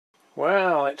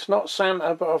Well, it's not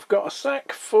Santa, but I've got a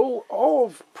sack full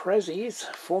of prezzies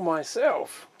for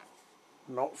myself.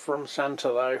 Not from Santa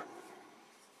though.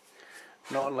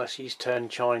 Not unless he's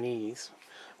turned Chinese.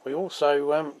 We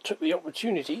also took the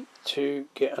opportunity to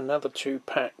get another 2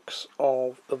 packs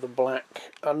of the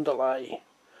black underlay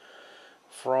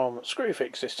from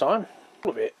Screwfix this time.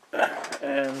 All of it.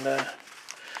 And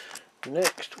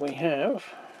next we have,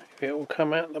 if it will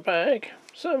come out the bag,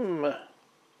 some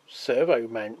servo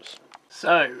mounts.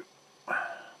 So,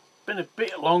 been a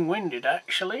bit long-winded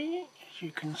actually. As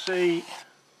you can see,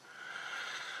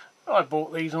 I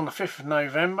bought these on the 5th of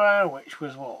November, which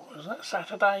was, what was that,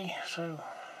 Saturday? So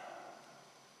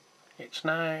it's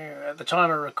now, at the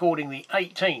time of recording, the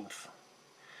 18th.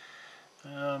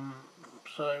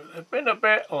 So they've been a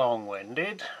bit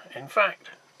long-winded. In fact,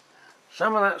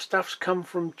 some of that stuff's come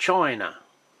from China.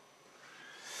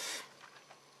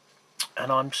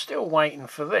 And I'm still waiting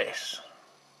for this.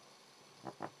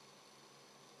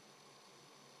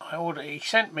 He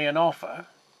sent me an offer.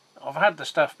 I've had the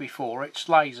stuff before. It's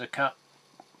laser cut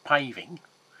paving.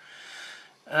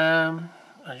 As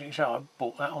you can see, I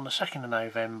bought that on the 2nd of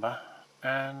November,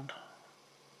 and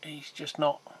he's just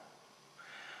not.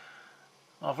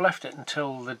 I've left it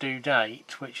until the due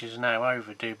date, which is now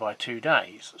overdue by 2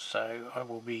 days. So I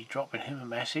will be dropping him a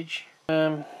message.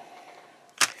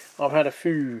 I've had a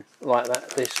few like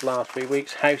that this last few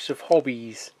weeks. House of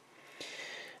Hobbies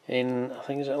in, I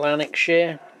think it's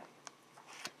Lanarkshire.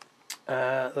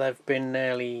 They've been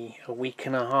nearly a week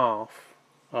and a half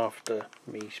after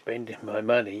me spending my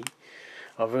money.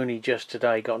 I've only just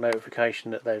today got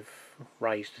notification that they've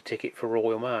raised a ticket for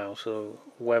Royal Mail, so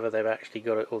whether they've actually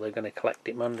got it or they're going to collect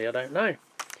it Monday, I don't know.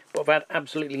 But I've had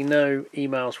absolutely no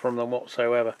emails from them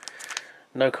whatsoever.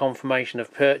 No confirmation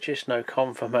of purchase, no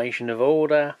confirmation of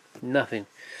order, nothing.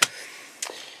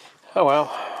 Oh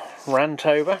well, rant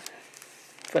over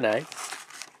for now.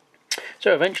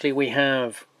 So eventually we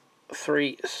have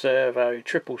 3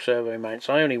 triple servo mounts.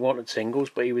 I only wanted singles,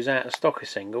 but he was out of stock of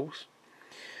singles.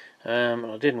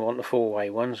 I didn't want the 4-way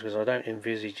ones because I don't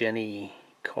envisage any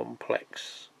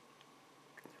complex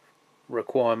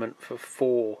requirement for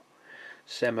 4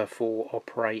 semaphore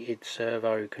operated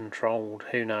servo controlled.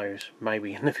 Who knows,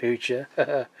 maybe in the future.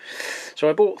 So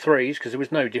I bought 3s because there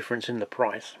was no difference in the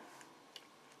price.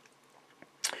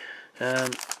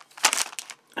 So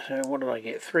what did I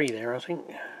get? 3 there, I think.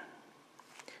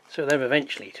 So they've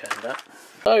eventually turned up.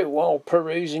 So while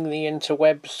perusing the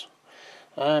interwebs,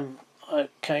 I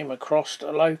came across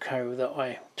a loco that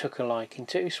I took a liking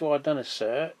to, so I'd done a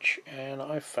search and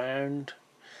I found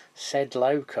said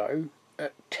loco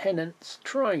at Tennant's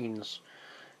Trains,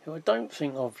 who I don't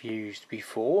think I've used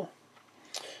before.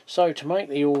 So to make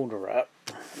the order up,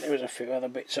 there was a few other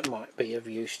bits that might be of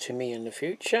use to me in the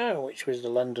future, which was the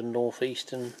London North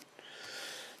Eastern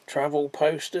travel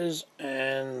posters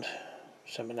and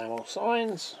some enamel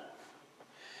signs,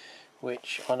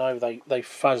 which I know they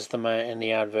fuzz them out in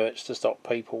the adverts to stop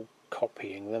people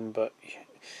copying them, but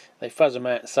they fuzz them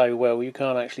out so well you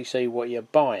can't actually see what you're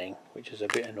buying, which is a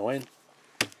bit annoying.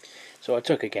 So I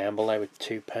took a gamble. They were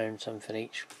 £2 something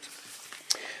each,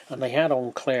 and they had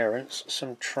on clearance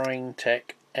some Train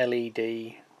Tech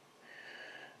LED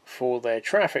for their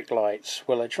traffic lights.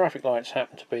 Well, their traffic lights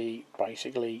happen to be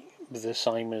basically the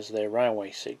same as their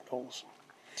railway signals,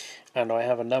 and I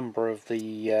have a number of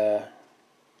the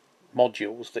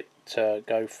modules that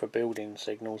go for building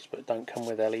signals but don't come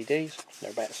with LEDs.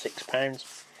 They're about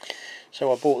 £6.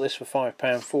 So I bought this for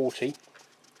 £5.40.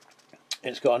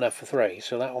 It's got enough for 3,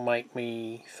 so that will make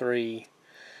me 3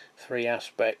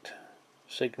 aspect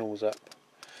signals up.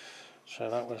 So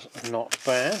that was not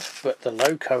bad. But the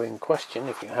loco in question,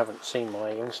 if you haven't seen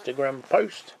my Instagram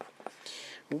post,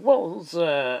 was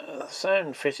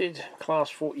sound fitted class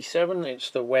 47.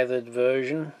 It's the weathered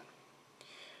version.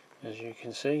 As you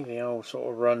can see, the old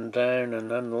sort of run down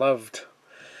and unloved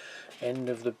end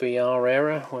of the BR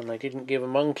era when they didn't give a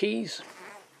monkeys.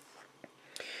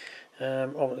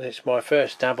 It's my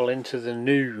first dabble into the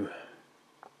new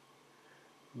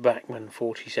Bachmann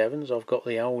 47s. I've got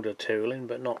the older tooling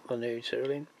but not the new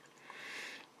tooling.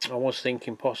 I was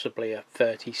thinking possibly a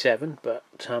 37, but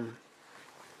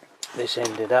this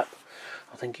ended up,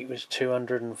 I think it was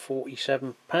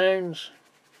 £247,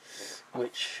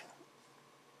 which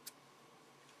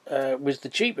was the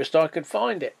cheapest I could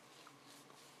find it.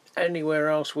 Anywhere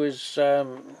else was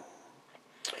up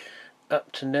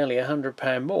to nearly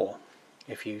 £100 more.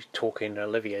 If you're talking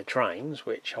Olivia trains,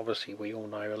 which obviously we all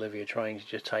know Olivia trains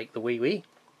just take the wee,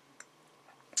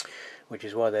 which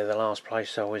is why they're the last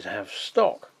place I always have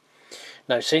stock.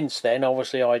 Now since then,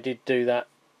 obviously I did do that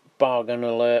bargain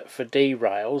alert for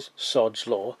derails, sod's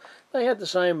law. They had the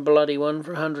same bloody one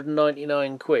for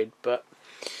 199 quid, but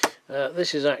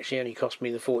this has actually only cost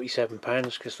me the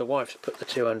 £47 because the wife's put the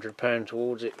 £200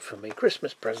 towards it for me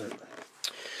Christmas present.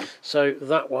 So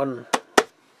that one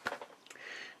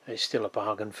is still a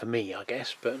bargain for me, I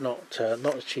guess, but not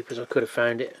as cheap as I could have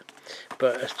found it.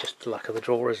 But it's just the luck of the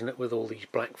draw, isn't it, with all these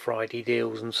Black Friday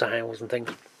deals and sales and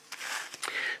things.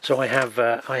 So I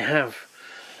have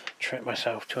treated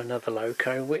myself to another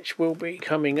loco, which will be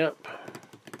coming up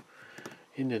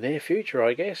in the near future,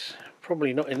 I guess.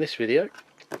 Probably not in this video,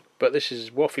 but this is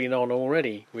waffling on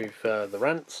already with the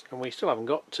rants, and we still haven't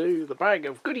got to the bag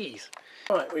of goodies.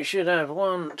 Right, we should have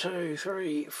 1, 2,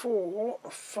 3, 4,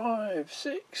 5,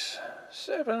 6,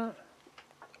 7,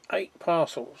 8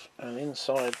 parcels, and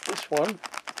inside this one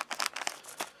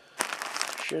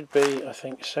should be, I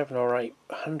think, 700 or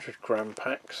 800 gram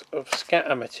packs of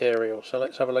scatter material. So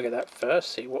let's have a look at that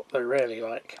first, see what they're really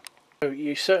like. So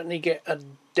you certainly get a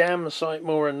damn sight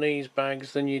more in these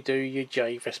bags than you do your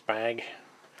Javis bag,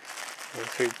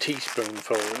 through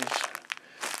teaspoonfuls.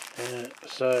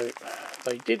 So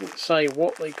they didn't say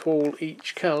what they call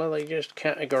each colour, they just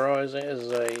categorise it as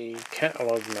a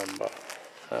catalogue number.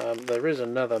 There is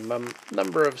another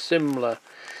number of similar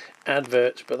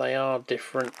adverts, but they are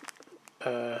different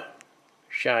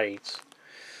shades.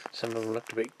 Some of them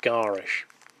looked a bit garish.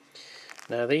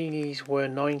 Now these were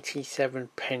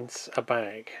 97p a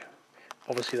bag.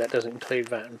 Obviously that doesn't include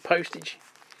VAT and postage,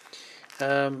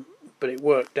 but it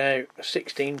worked out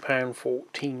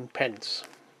 £16.14.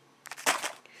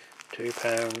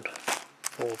 £2,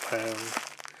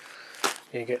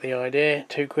 £4. You get the idea.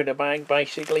 £2 a bag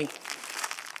basically.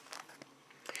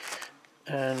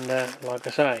 And like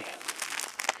I say,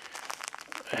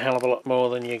 a hell of a lot more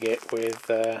than you get with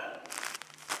the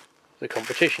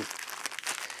competition.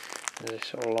 There's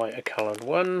sort of lighter coloured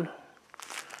one,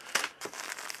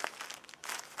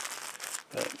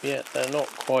 but yeah, they're not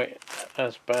quite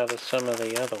as bad as some of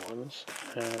the other ones.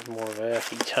 More of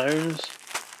earthy tones.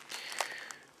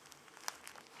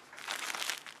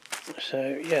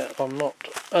 So yeah, I'm not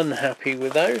unhappy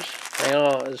with those. They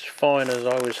are as fine as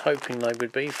I was hoping they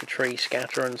would be for tree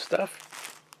scatter and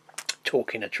stuff.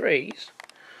 Talking of trees,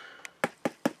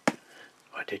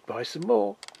 I did buy some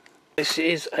more. This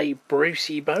is a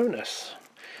Brucey bonus.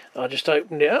 I just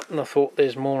opened it up and I thought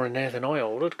there's more in there than I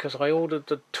ordered, because I ordered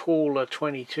the taller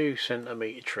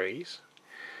 22cm trees,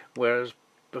 whereas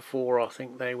before I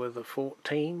think they were the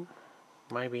 14,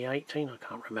 maybe 18, I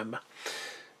can't remember.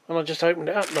 And I just opened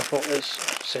it up and I thought it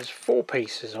says 4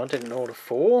 pieces. I didn't order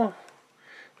 4.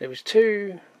 There was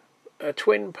a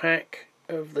twin pack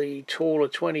of the taller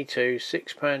 22,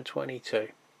 £6.22.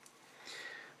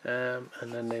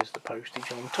 And then there's the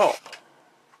postage on top,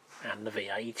 and the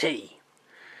VAT,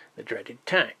 the dreaded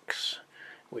tax,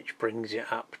 which brings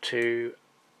it up to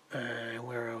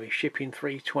where are we? Shipping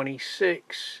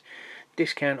 £3.26,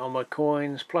 discount on my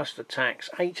coins plus the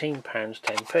tax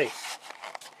 £18.10p.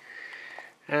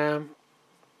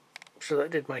 So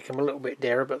that did make them a little bit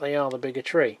dearer, but they are the bigger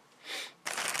tree.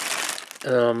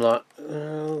 And I'm like,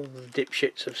 oh, the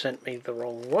dipshits have sent me the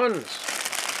wrong ones.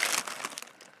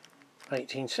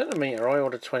 18cm, I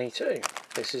ordered 22.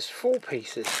 This is 4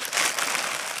 pieces.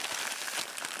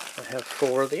 I have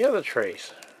 4 of the other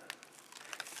trees.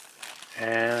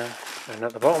 And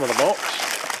at the bottom of the box,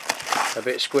 a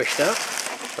bit squished up,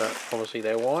 but obviously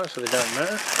they're wire, so they don't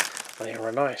matter. They are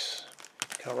a nice,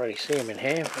 can't really see them in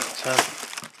here, but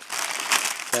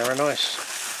they're a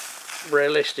nice,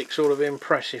 realistic, sort of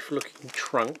impressive looking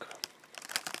trunk.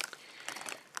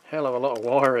 Hell of a lot of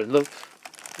wire in them.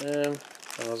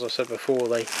 And as I said before,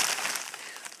 they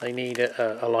need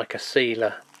like a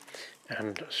sealer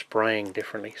and spraying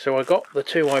differently. So I got the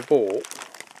 2 I bought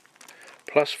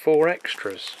plus 4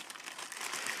 extras.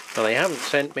 Now they haven't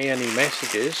sent me any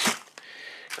messages,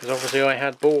 because obviously I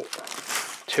had bought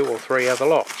 2 or 3 other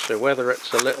lots. So whether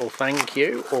it's a little thank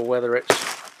you or whether it's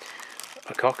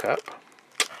a cock up,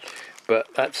 but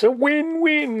that's a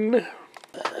win-win.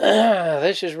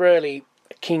 This is really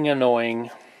king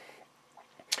annoying.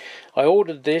 I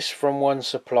ordered this from one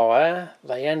supplier.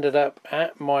 They ended up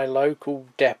at my local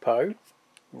depot,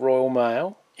 Royal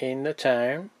Mail, in the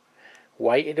town.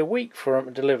 Waited a week for them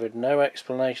to deliver. No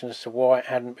explanation as to why it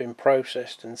hadn't been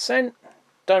processed and sent.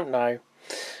 Don't know.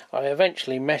 I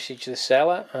eventually messaged the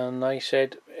seller and they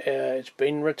said it's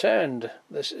been returned.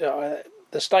 The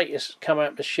status come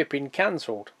out as shipping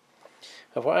cancelled.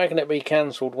 I thought, how can it be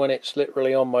cancelled when it's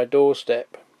literally on my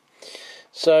doorstep?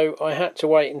 So I had to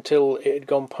wait until it had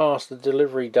gone past the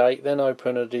delivery date, then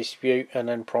open a dispute and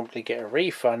then promptly get a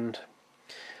refund.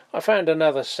 I found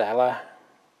another seller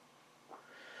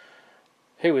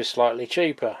who was slightly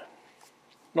cheaper.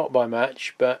 Not by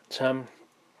much, but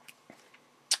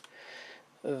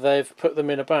they've put them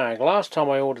in a bag. Last time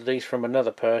I ordered these from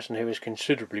another person who was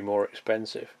considerably more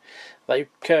expensive, they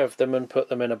curved them and put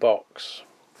them in a box.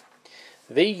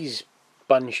 These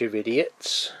bunch of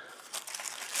idiots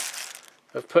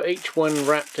have put each one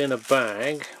wrapped in a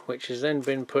bag, which has then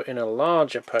been put in a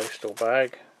larger postal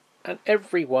bag, and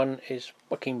every one is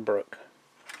fucking broke.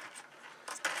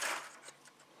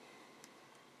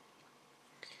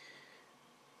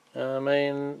 I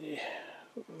mean,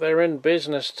 they're in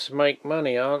business to make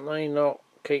money, aren't they? Not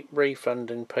keep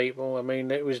refunding people. I mean,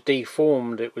 it was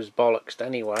deformed, it was bollocks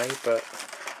anyway, but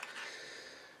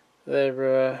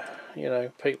they're, you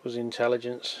know, people's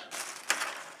intelligence.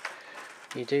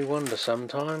 You do wonder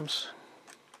sometimes.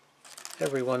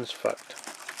 Everyone's fucked.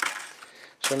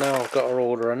 So now I've got to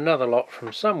order another lot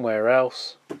from somewhere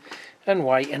else and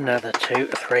wait another 2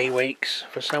 to 3 weeks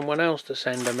for someone else to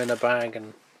send them in a bag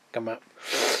and come up.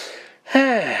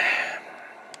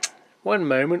 One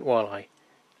moment while I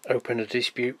open a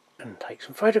dispute and take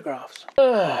some photographs.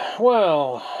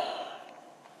 Well,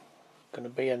 going to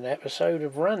be an episode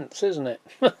of rants, isn't it?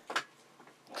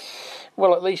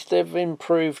 Well, at least they've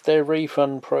improved their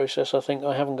refund process. I think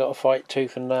I haven't got to fight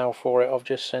tooth and nail for it. I've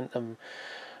just sent them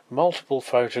multiple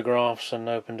photographs and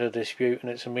opened a dispute,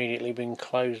 and it's immediately been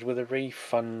closed with a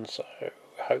refund. So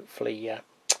hopefully, yeah,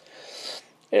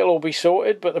 it'll all be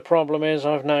sorted. But the problem is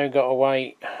I've now got to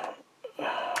wait,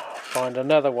 find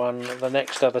another one. The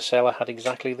next other seller had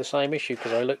exactly the same issue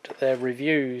because I looked at their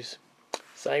reviews.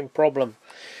 Same problem.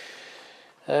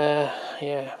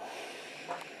 Yeah.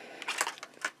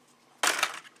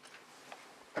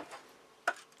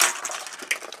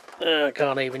 I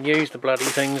can't even use the bloody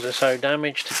things, they're so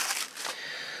damaged.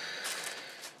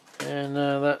 And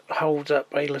that holds up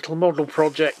a little model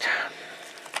project.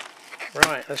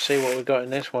 Right, let's see what we've got in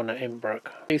this one at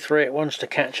Inbrook. 2-3 at once to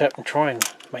catch up and try and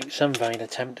make some vain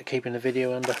attempt at keeping the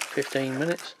video under 15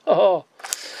 minutes. Oh,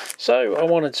 so I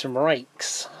wanted some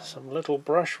rakes, some little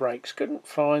brush rakes. Couldn't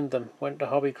find them. Went to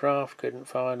Hobbycraft, couldn't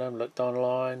find them. Looked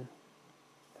online.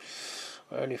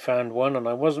 I only found one and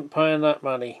I wasn't paying that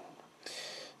money.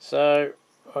 So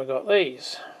I got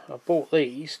these. I bought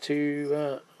these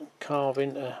to carve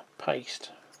into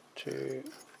paste to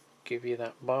give you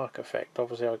that bark effect.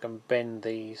 Obviously I can bend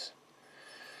these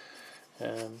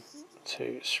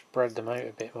to spread them out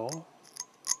a bit more.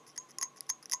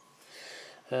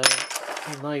 And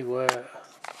they were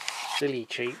silly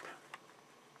cheap.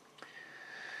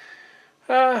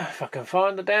 If I can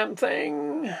find the damn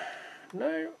thing.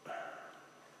 No.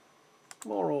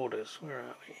 More orders. Where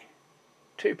are we?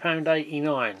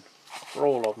 £2.89 for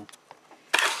all of them.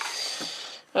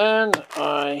 And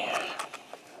I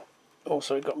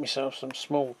also got myself some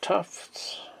small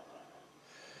tufts.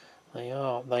 They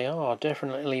are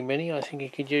definitely mini. I think you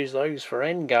could use those for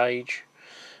end gauge.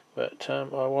 But I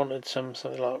wanted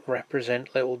something like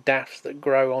represent little dafts that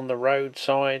grow on the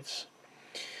roadsides.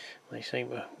 They seem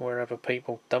to, wherever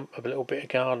people dump a little bit of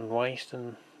garden waste,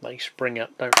 and they spring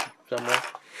up, don't they, somewhere.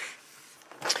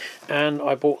 And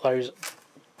I bought those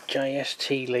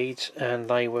JST leads, and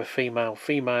they were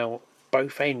female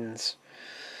both ends.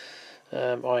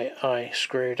 I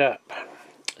screwed up,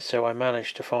 so I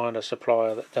managed to find a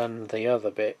supplier that done the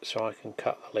other bit, so I can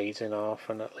cut the leads in half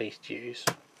and at least use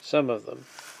some of them.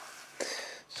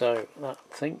 So I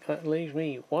think that leaves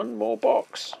me one more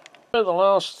box. So the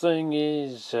last thing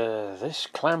is this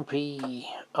clampy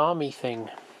army thing.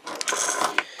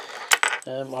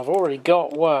 I've already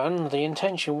got one. The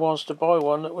intention was to buy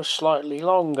one that was slightly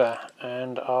longer,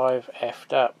 and I've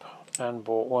effed up and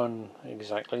bought one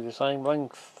exactly the same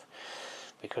length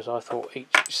because I thought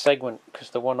each segment, because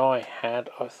the one I had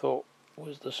I thought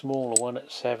was the smaller one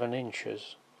at 7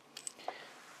 inches,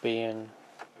 being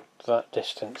that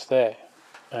distance there,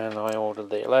 and I ordered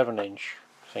the 11 inch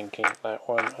thinking that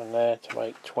one and there to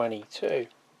make 22.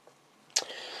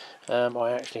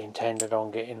 I actually intended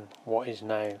on getting what is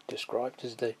now described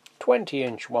as the 20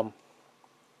 inch one.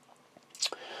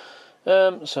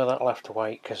 So that'll have to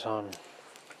wait because I'm...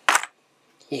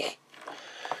 yeah.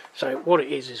 So what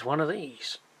it is one of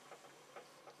these.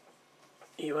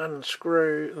 You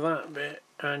unscrew that bit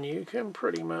and you can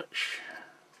pretty much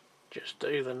just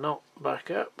do the knot back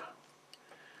up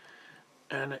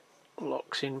and it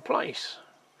locks in place.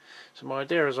 So my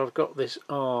idea is I've got this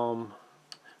arm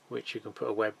which you can put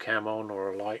a webcam on,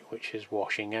 or a light which is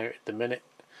washing out at the minute,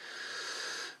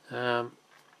 and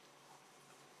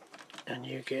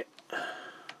you get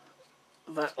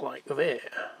that like there.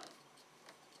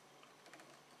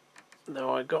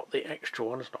 Now I got the extra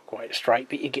one, it's not quite straight,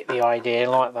 but you get the idea,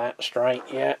 like that, straight,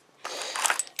 yeah.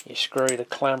 you screw the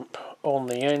clamp on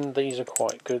the end. These are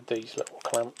quite good, these little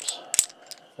clamps,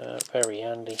 very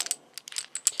handy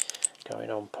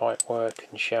going on pipe work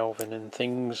and shelving and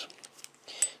things.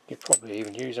 You'd probably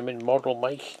even use them in model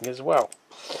making as well.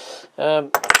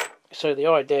 So the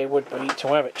idea would be to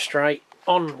have it straight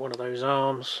on one of those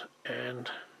arms and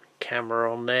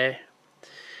camera on there,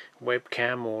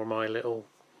 webcam or my little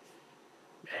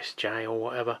SJ or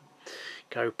whatever,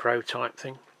 GoPro type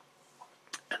thing,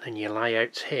 and then your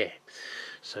layouts here,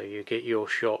 so you get your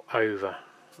shot over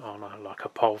on like a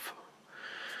POV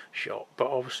shot. But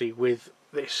obviously with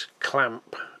this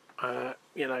clamp,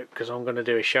 you know, because I'm going to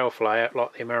do a shelf layout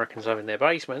like the Americans have in their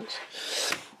basements,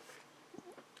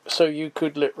 so you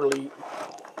could literally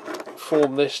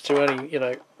form this to any, you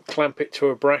know, clamp it to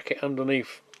a bracket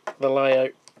underneath the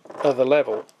layout of the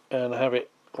level and have it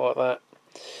like that,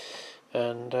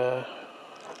 and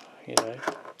you know,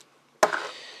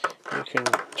 you can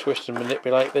twist and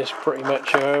manipulate this pretty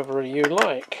much however you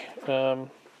like. So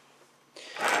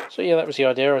yeah, that was the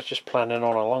idea. I was just planning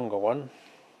on a longer one,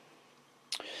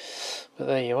 but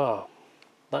there you are.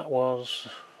 That was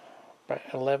about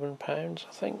 £11, I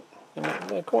think. And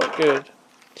they're quite good.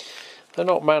 They're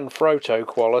not Manfrotto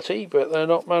quality, but they're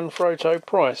not Manfrotto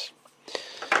price.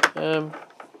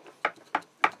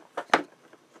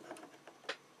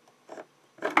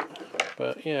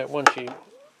 But yeah, once you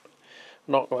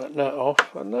knock that nut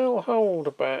off, and they'll hold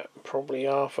about probably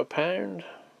 £1/2.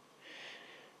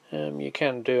 You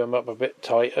can do them up a bit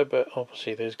tighter, but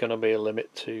obviously there's going to be a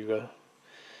limit to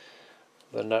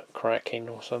the nut cracking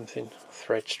or something,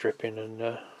 thread stripping,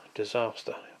 and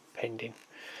disaster pending.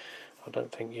 I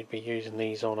don't think you'd be using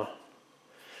these on a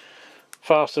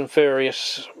Fast and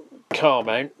Furious car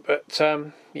mount, but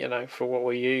you know, for what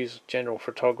we use, general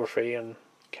photography and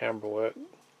camera work,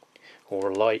 or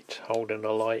a light, holding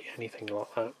a light, anything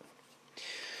like that,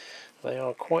 they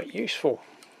are quite useful.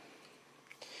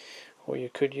 Or you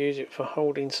could use it for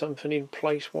holding something in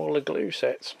place while the glue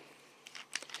sets.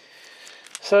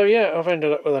 So yeah, I've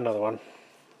ended up with another one.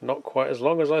 Not quite as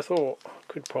long as I thought.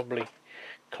 Could probably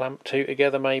clamp two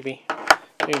together maybe.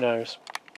 Who knows.